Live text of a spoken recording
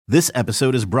This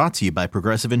episode is brought to you by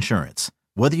Progressive Insurance.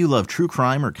 Whether you love true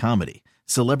crime or comedy,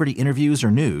 celebrity interviews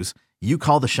or news, you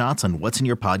call the shots on what's in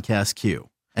your podcast queue.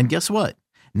 And guess what?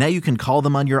 Now you can call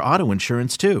them on your auto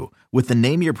insurance too with the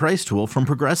Name Your Price tool from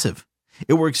Progressive.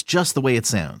 It works just the way it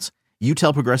sounds. You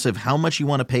tell Progressive how much you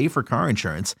want to pay for car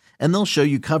insurance, and they'll show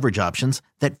you coverage options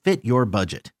that fit your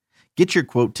budget. Get your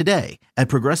quote today at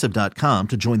Progressive.com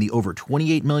to join the over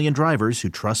 28 million drivers who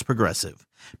trust Progressive.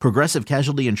 Progressive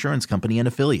Casualty Insurance Company and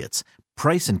Affiliates.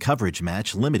 Price and coverage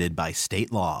match limited by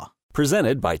state law.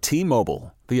 Presented by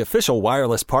T-Mobile, the official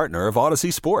wireless partner of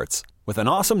Odyssey Sports. With an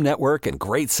awesome network and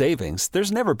great savings,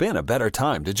 there's never been a better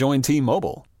time to join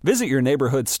T-Mobile. Visit your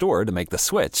neighborhood store to make the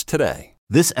switch today.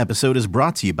 This episode is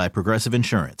brought to you by Progressive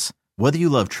Insurance. Whether you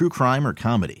love true crime or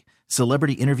comedy,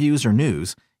 celebrity interviews or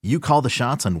news, you call the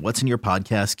shots on what's in your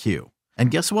podcast queue.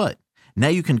 And guess what? Now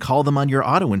you can call them on your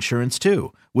auto insurance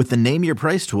too with the Name Your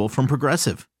Price tool from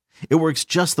Progressive. It works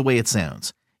just the way it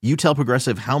sounds. You tell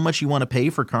Progressive how much you want to pay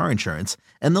for car insurance,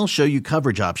 and they'll show you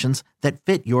coverage options that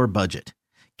fit your budget.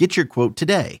 Get your quote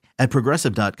today at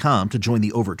Progressive.com to join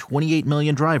the over 28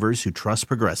 million drivers who trust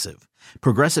Progressive.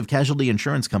 Progressive Casualty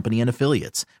Insurance Company and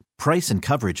Affiliates. Price and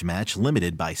coverage match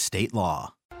limited by state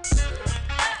law.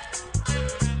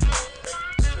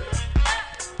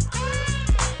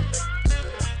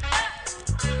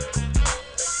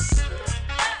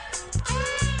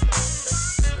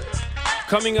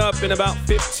 Coming up in about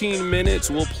 15 minutes,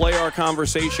 we'll play our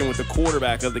conversation with the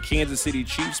quarterback of the Kansas City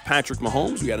Chiefs, Patrick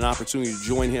Mahomes. We had an opportunity to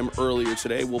join him earlier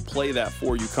today. We'll play that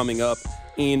for you coming up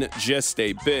in just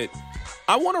a bit.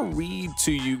 I want to read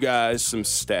to you guys some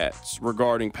stats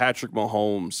regarding Patrick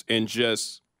Mahomes and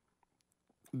just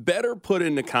better put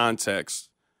into context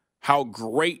how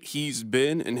great he's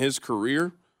been in his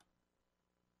career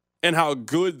and how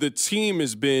good the team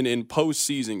has been in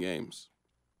postseason games.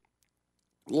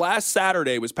 Last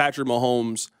Saturday was Patrick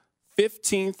Mahomes'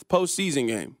 15th postseason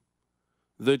game.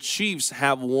 The Chiefs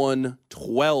have won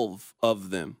 12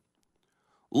 of them.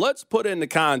 Let's put into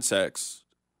context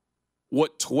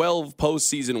what 12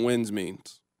 postseason wins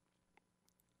means.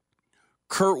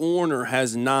 Kurt Warner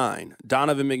has 9.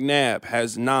 Donovan McNabb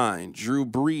has 9. Drew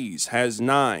Brees has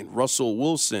 9. Russell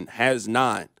Wilson has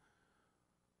 9.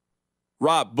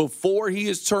 Rob, before he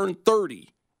has turned 30,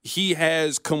 he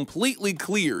has completely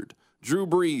cleared Drew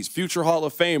Brees, future Hall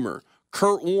of Famer,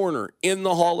 Kurt Warner in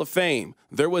the Hall of Fame.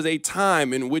 There was a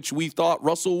time in which we thought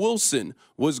Russell Wilson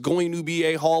was going to be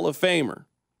a Hall of Famer.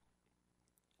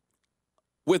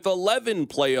 With 11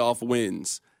 playoff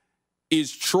wins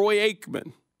is Troy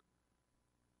Aikman.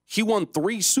 He won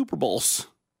 3 Super Bowls.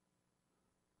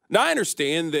 Now, I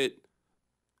understand that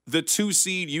the 2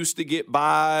 seed used to get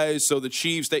by, so the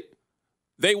Chiefs,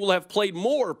 they will have played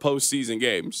more postseason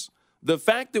games. The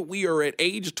fact that we are at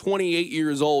age 28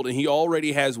 years old and he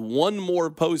already has one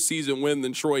more postseason win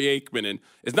than Troy Aikman, and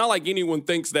it's not like anyone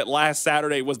thinks that last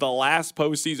Saturday was the last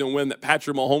postseason win that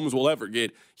Patrick Mahomes will ever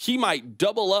get. He might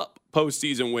double up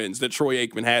postseason wins that Troy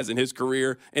Aikman has in his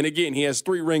career, and again, he has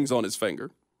 3 rings on his finger.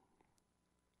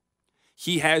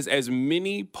 He has as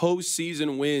many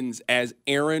postseason wins as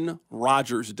Aaron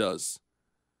Rodgers does.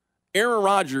 Aaron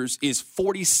Rodgers is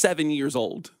 47 years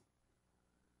old.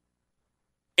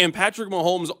 And Patrick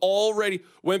Mahomes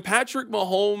when Patrick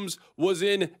Mahomes was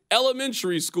in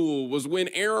elementary school was when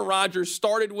Aaron Rodgers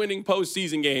started winning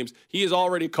postseason games. He has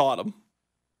already caught him.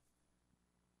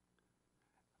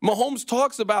 Mahomes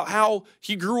talks about how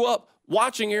he grew up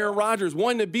watching Aaron Rodgers,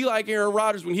 wanting to be like Aaron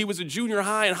Rodgers when he was a junior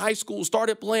high and high school,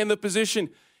 started playing the position.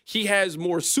 He has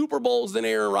more Super Bowls than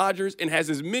Aaron Rodgers and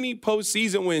has as many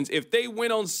postseason wins. If they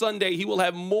win on Sunday, he will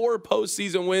have more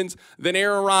postseason wins than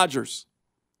Aaron Rodgers.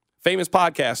 Famous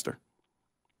podcaster.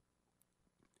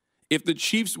 If the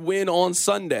Chiefs win on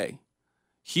Sunday,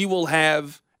 he will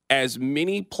have as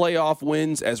many playoff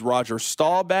wins as Roger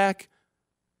Staubach,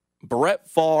 Brett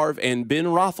Favre, and Ben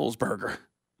Roethlisberger.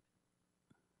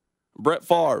 Brett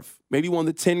Favre, maybe one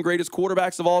of the 10 greatest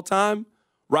quarterbacks of all time.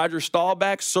 Roger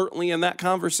Staubach, certainly in that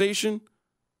conversation.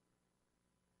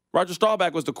 Roger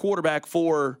Staubach was the quarterback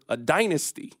for a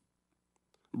dynasty.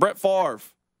 Brett Favre,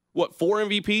 4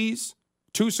 MVPs?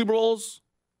 2 Super Bowls?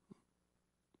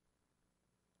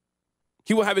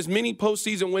 He will have as many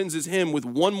postseason wins as him with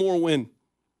 1 more win.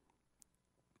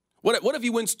 What if he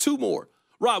wins 2 more?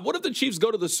 Rob, what if the Chiefs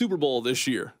go to the Super Bowl this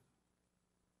year?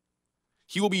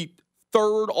 He will be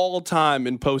 3rd all time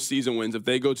in postseason wins if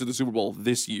they go to the Super Bowl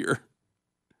this year.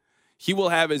 He will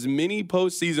have as many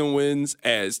postseason wins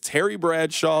as Terry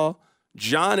Bradshaw,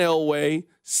 John Elway,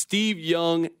 Steve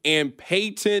Young, and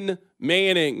Peyton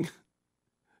Manning.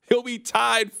 He'll be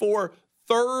tied for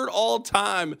 3rd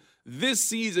all-time this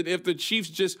season if the Chiefs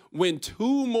just win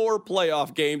 2 more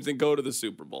playoff games and go to the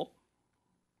Super Bowl.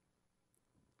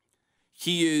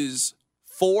 He is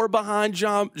 4 behind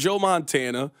Joe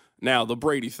Montana. Now, the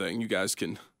Brady thing, we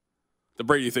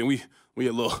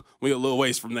a little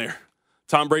ways from there.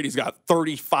 Tom Brady's got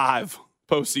 35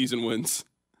 postseason wins.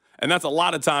 And that's a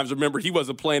lot of times. Remember, he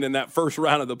wasn't playing in that first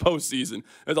round of the postseason.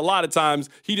 There's a lot of times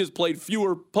he just played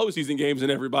fewer postseason games than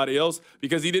everybody else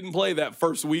because he didn't play that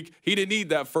first week. He didn't need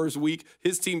that first week.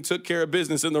 His team took care of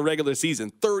business in the regular season.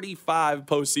 35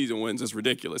 postseason wins is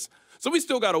ridiculous. So we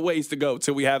still got a ways to go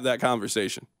till we have that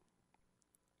conversation.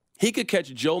 He could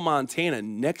catch Joe Montana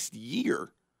next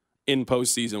year in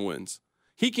postseason wins.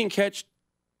 He can catch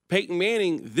Peyton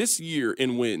Manning this year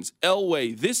in wins.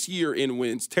 Elway this year in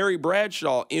wins. Terry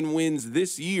Bradshaw in wins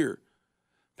this year.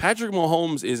 Patrick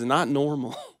Mahomes is not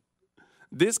normal.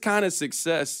 This kind of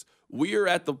success, we are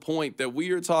at the point that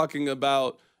we are talking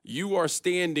about you are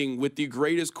standing with the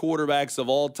greatest quarterbacks of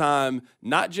all time,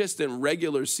 not just in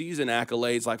regular season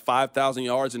accolades like 5,000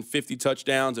 yards and 50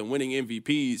 touchdowns and winning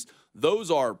MVPs.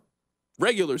 Those are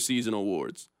regular season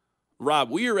awards.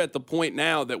 Rob, we are at the point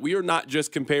now that we are not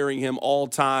just comparing him all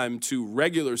time to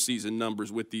regular season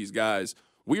numbers with these guys.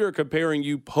 We are comparing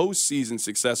you postseason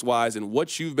success-wise and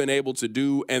what you've been able to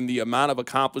do and the amount of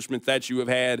accomplishment that you have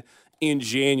had in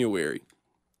January.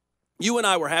 You and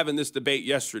I were having this debate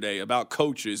yesterday about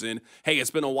coaches and, hey,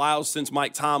 it's been a while since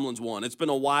Mike Tomlin's won. It's been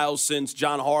a while since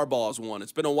John Harbaugh's won.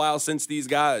 It's been a while since these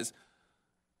guys.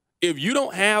 If you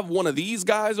don't have one of these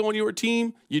guys on your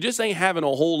team, you just ain't having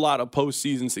a whole lot of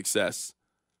postseason success.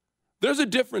 There's a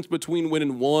difference between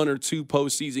winning 1 or 2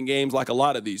 postseason games like a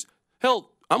lot of these.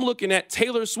 Hell, I'm looking at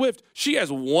Taylor Swift. She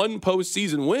has 1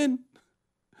 postseason win.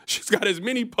 She's got as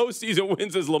many postseason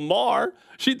wins as Lamar.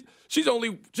 She's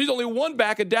only 1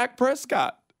 back of Dak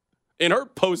Prescott. In her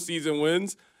postseason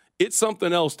wins, it's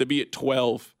something else to be at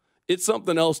 12. It's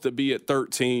something else to be at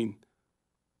 13.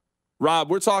 Rob,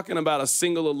 we're talking about a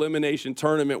single elimination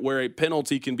tournament where a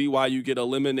penalty can be why you get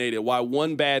eliminated, why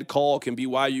one bad call can be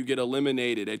why you get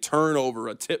eliminated, a turnover,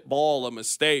 a tip ball, a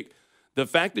mistake. The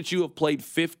fact that you have played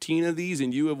 15 of these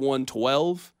and you have won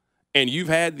 12 and you've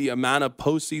had the amount of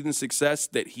postseason success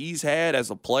that he's had as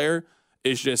a player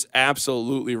is just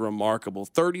absolutely remarkable.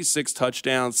 36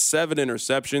 touchdowns, 7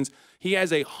 interceptions. He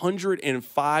has a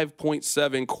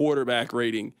 105.7 quarterback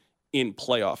rating in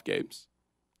playoff games.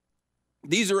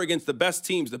 These are against the best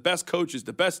teams, the best coaches,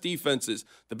 the best defenses,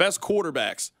 the best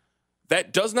quarterbacks.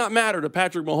 That does not matter to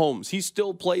Patrick Mahomes. He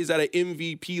still plays at an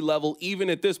MVP level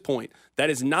even at this point. That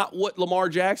is not what Lamar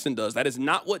Jackson does. That is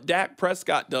not what Dak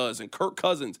Prescott does and Kirk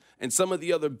Cousins and some of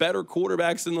the other better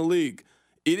quarterbacks in the league.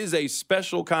 It is a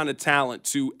special kind of talent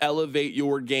to elevate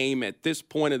your game at this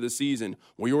point of the season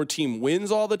where your team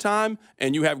wins all the time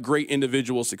and you have great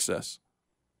individual success.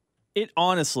 It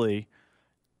honestly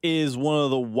is one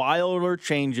of the wilder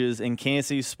changes in Kansas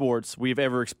City sports we've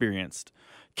ever experienced.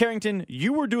 Carrington,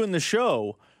 you were doing the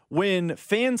show when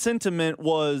fan sentiment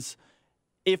was,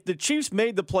 if the Chiefs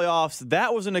made the playoffs,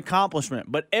 that was an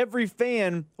accomplishment. But every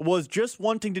fan was just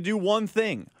wanting to do one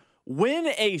thing,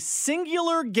 win a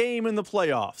singular game in the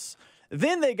playoffs.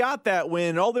 Then they got that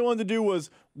win. All they wanted to do was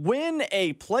win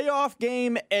a playoff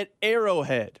game at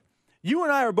Arrowhead. You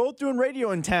and I are both doing radio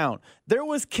in town. There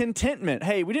was contentment.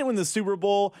 Hey, we didn't win the Super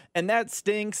Bowl, and that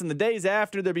stinks. And the days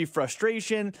after, there'd be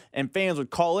frustration, and fans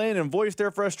would call in and voice their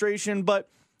frustration. But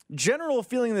general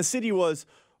feeling in the city was,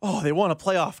 oh, they won a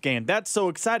playoff game. That's so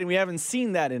exciting. We haven't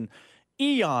seen that in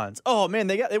eons. Oh, man,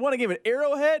 they won a game at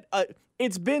Arrowhead?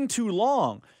 It's been too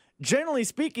long. Generally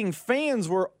speaking, fans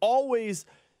were always,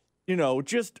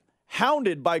 just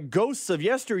hounded by ghosts of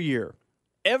yesteryear.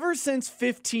 Ever since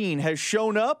 15 has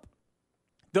shown up,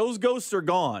 those ghosts are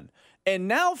gone. And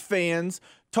now fans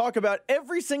talk about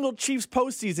every single Chiefs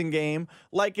postseason game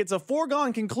like it's a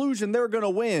foregone conclusion they're going to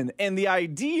win. And the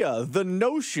idea, the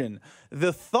notion,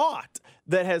 the thought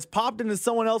that has popped into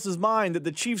someone else's mind that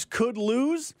the Chiefs could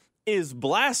lose is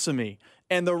blasphemy.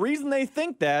 And the reason they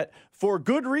think that, for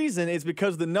good reason, is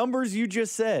because the numbers you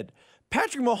just said.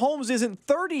 Patrick Mahomes isn't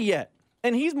 30 yet.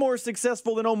 And he's more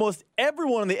successful than almost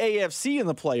everyone in the AFC in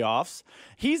the playoffs.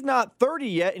 He's not 30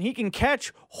 yet, and he can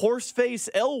catch horseface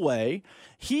Elway.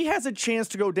 He has a chance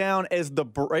to go down as the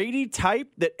Brady type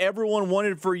that everyone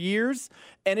wanted for years,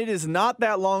 and it is not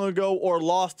that long ago or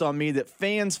lost on me that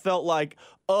fans felt like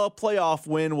a playoff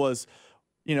win was,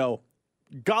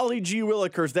 golly gee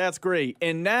willikers, that's great.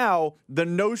 And now the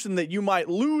notion that you might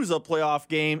lose a playoff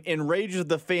game enrages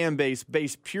the fan base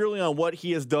based purely on what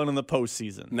he has done in the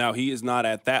postseason. Now, he is not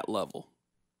at that level.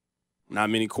 Not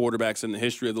many quarterbacks in the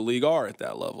history of the league are at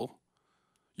that level.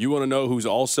 You want to know who's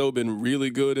also been really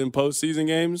good in postseason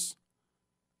games?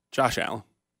 Josh Allen.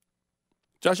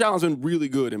 Josh Allen's been really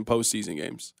good in postseason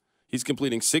games. He's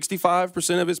completing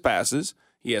 65% of his passes.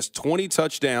 He has 20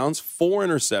 touchdowns, 4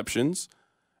 interceptions,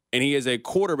 and he has a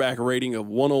quarterback rating of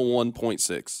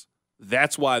 101.6.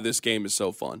 That's why this game is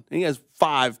so fun. And he has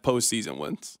 5 postseason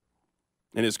wins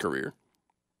in his career.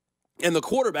 And the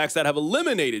quarterbacks that have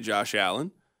eliminated Josh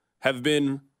Allen have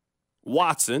been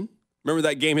Watson. Remember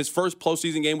that game? His first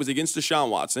postseason game was against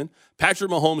Deshaun Watson, Patrick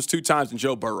Mahomes 2 times, and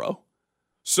Joe Burrow.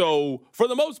 So, for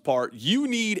the most part, you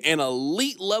need an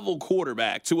elite-level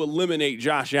quarterback to eliminate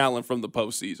Josh Allen from the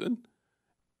postseason.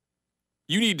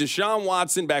 You need Deshaun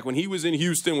Watson back when he was in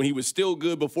Houston, when he was still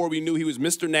good, before we knew he was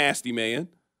Mr. Nasty Man.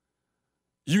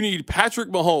 You need Patrick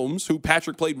Mahomes, who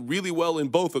Patrick played really well in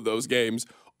both of those games,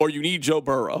 or you need Joe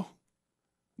Burrow.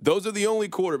 Those are the only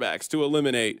quarterbacks to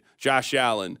eliminate Josh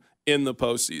Allen in the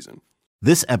postseason.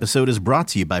 This episode is brought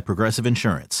to you by Progressive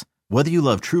Insurance. Whether you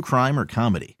love true crime or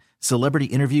comedy, celebrity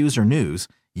interviews or news,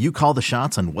 you call the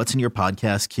shots on what's in your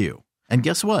podcast queue. And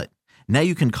guess what? Now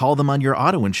you can call them on your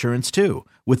auto insurance too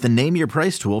with the Name Your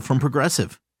Price tool from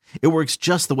Progressive. It works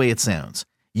just the way it sounds.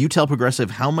 You tell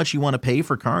Progressive how much you want to pay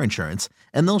for car insurance,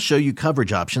 and they'll show you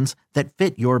coverage options that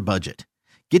fit your budget.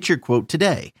 Get your quote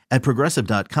today at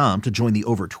Progressive.com to join the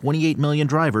over 28 million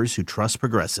drivers who trust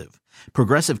Progressive.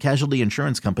 Progressive Casualty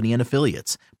Insurance Company and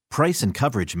Affiliates. Price and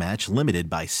coverage match limited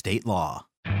by state law.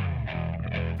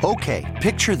 Okay,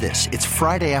 picture this. It's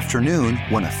Friday afternoon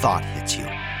when a thought hits you.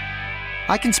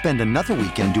 I can spend another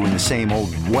weekend doing the same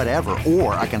old whatever,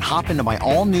 or I can hop into my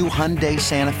all-new Hyundai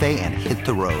Santa Fe and hit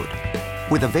the road.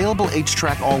 With available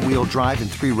H-Track all-wheel drive and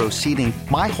 3-row seating,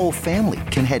 my whole family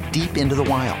can head deep into the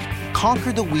wild.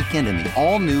 Conquer the weekend in the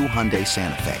all-new Hyundai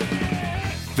Santa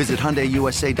Fe. Visit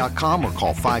HyundaiUSA.com or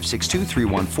call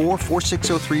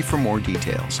 562-314-4603 for more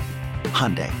details.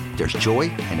 Hyundai, there's joy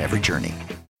in every journey.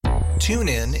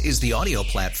 TuneIn is the audio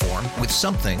platform with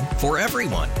something for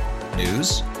everyone.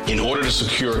 News. In order to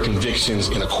secure convictions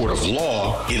in a court of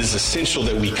law, it is essential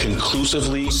that we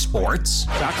conclusively. Sports.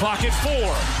 Got clock at 4.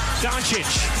 Doncic.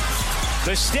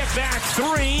 The step back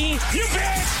 3. You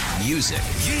bet. Music.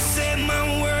 You set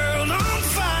my world on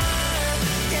fire.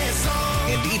 Yes,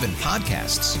 and even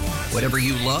podcasts. Whatever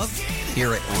you love,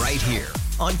 hear it right here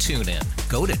on TuneIn.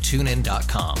 Go to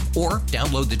TuneIn.com or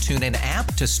download the TuneIn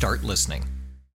app to start listening.